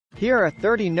Here are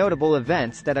 30 notable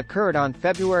events that occurred on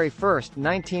February 1,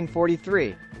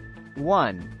 1943.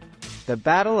 1. The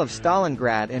Battle of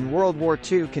Stalingrad in World War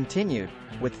II continued,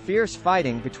 with fierce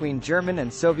fighting between German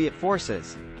and Soviet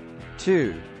forces.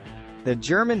 2. The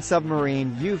German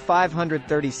submarine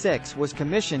U-536 was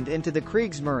commissioned into the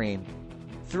Kriegsmarine.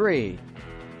 3.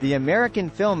 The American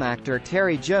film actor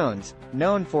Terry Jones,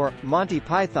 known for Monty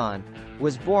Python,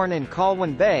 was born in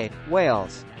Colwyn Bay,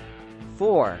 Wales.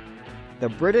 4. The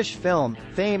British film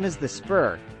Fame is the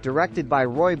Spur, directed by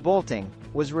Roy Bolting,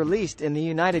 was released in the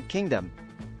United Kingdom.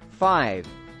 5.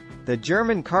 The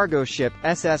German cargo ship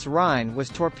SS Rhine was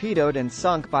torpedoed and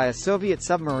sunk by a Soviet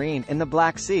submarine in the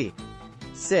Black Sea.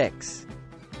 6.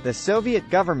 The Soviet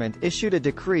government issued a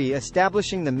decree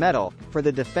establishing the Medal for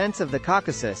the Defense of the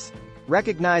Caucasus,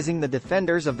 recognizing the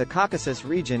defenders of the Caucasus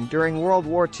region during World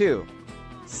War II.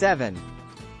 7.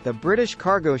 The British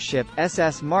cargo ship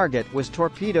SS Margate was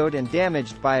torpedoed and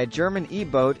damaged by a German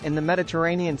E-boat in the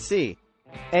Mediterranean Sea.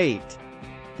 8.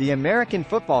 The American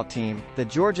football team, the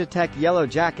Georgia Tech Yellow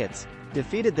Jackets,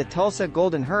 defeated the Tulsa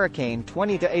Golden Hurricane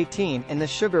 20-18 in the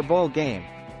Sugar Bowl game.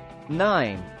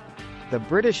 9. The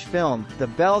British film The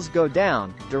Bells Go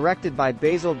Down, directed by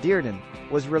Basil Dearden,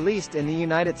 was released in the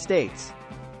United States.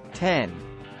 10.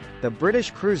 The British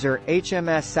cruiser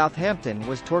HMS Southampton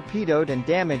was torpedoed and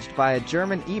damaged by a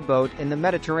German E-boat in the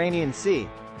Mediterranean Sea.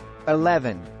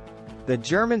 11. The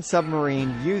German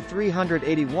submarine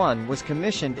U-381 was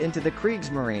commissioned into the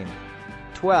Kriegsmarine.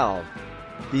 12.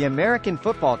 The American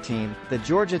football team, the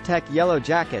Georgia Tech Yellow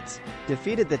Jackets,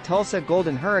 defeated the Tulsa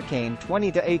Golden Hurricane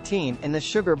 20-18 in the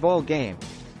Sugar Bowl game.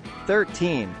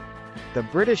 13. The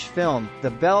British film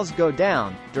The Bells Go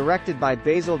Down, directed by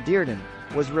Basil Dearden,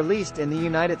 was released in the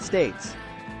United States.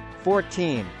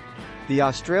 14. The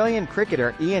Australian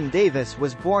cricketer Ian Davis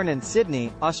was born in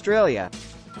Sydney, Australia.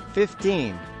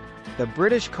 15. The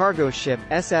British cargo ship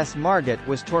SS Margate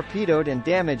was torpedoed and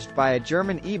damaged by a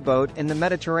German E-boat in the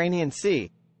Mediterranean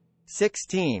Sea.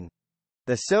 16.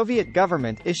 The Soviet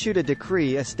government issued a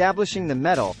decree establishing the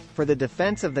Medal for the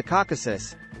Defense of the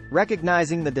Caucasus,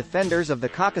 recognizing the defenders of the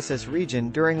Caucasus region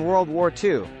during World War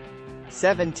II.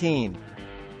 17.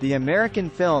 The American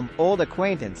film Old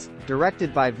Acquaintance,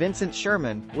 directed by Vincent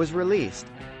Sherman, was released.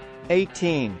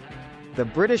 18. The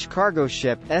British cargo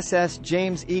ship SS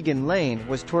James Egan Lane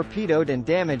was torpedoed and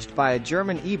damaged by a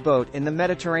German E-boat in the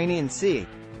Mediterranean Sea.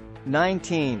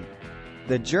 19.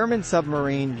 The German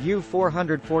submarine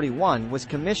U-441 was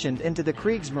commissioned into the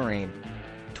Kriegsmarine.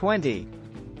 20.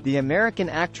 The American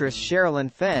actress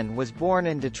Sherilyn Fenn was born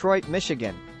in Detroit,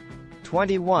 Michigan.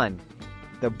 21.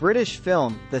 The British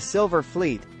film The Silver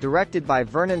Fleet, directed by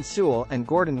Vernon Sewell and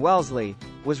Gordon Wellesley,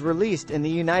 was released in the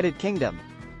United Kingdom.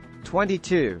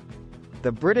 22.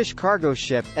 The British cargo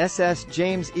ship SS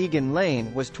James Egan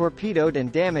Lane was torpedoed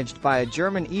and damaged by a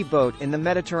German E-boat in the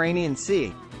Mediterranean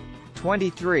Sea.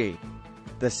 23.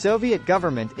 The Soviet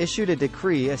government issued a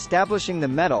decree establishing the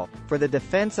Medal for the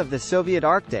Defense of the Soviet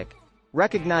Arctic,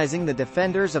 recognizing the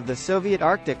defenders of the Soviet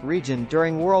Arctic region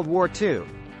during World War II.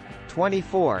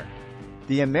 24.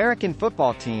 The American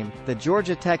football team, the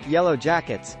Georgia Tech Yellow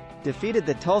Jackets, defeated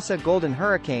the Tulsa Golden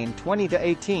Hurricane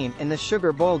 20-18 in the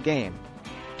Sugar Bowl game.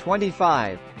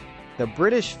 25. The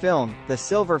British film The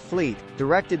Silver Fleet,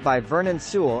 directed by Vernon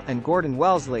Sewell and Gordon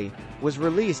Wellesley, was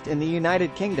released in the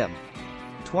United Kingdom.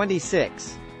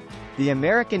 26. The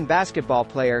American basketball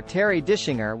player Terry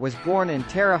Dischinger was born in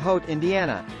Terre Haute,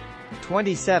 Indiana.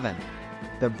 27.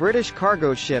 The British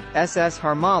cargo ship SS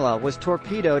Harmala was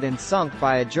torpedoed and sunk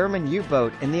by a German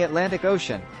U-boat in the Atlantic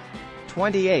Ocean.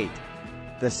 28.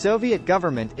 The Soviet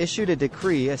government issued a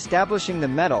decree establishing the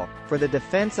Medal for the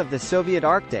Defense of the Soviet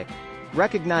Arctic,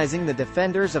 recognizing the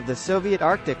defenders of the Soviet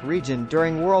Arctic region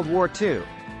during World War II.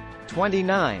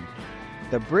 29.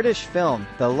 The British film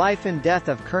The Life and Death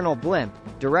of Colonel Blimp,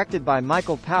 directed by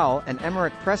Michael Powell and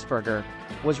Emmerich Pressburger,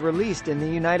 was released in the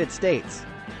United States.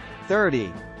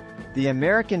 30. The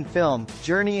American film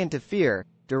Journey into Fear,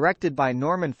 directed by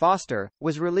Norman Foster,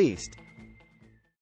 was released.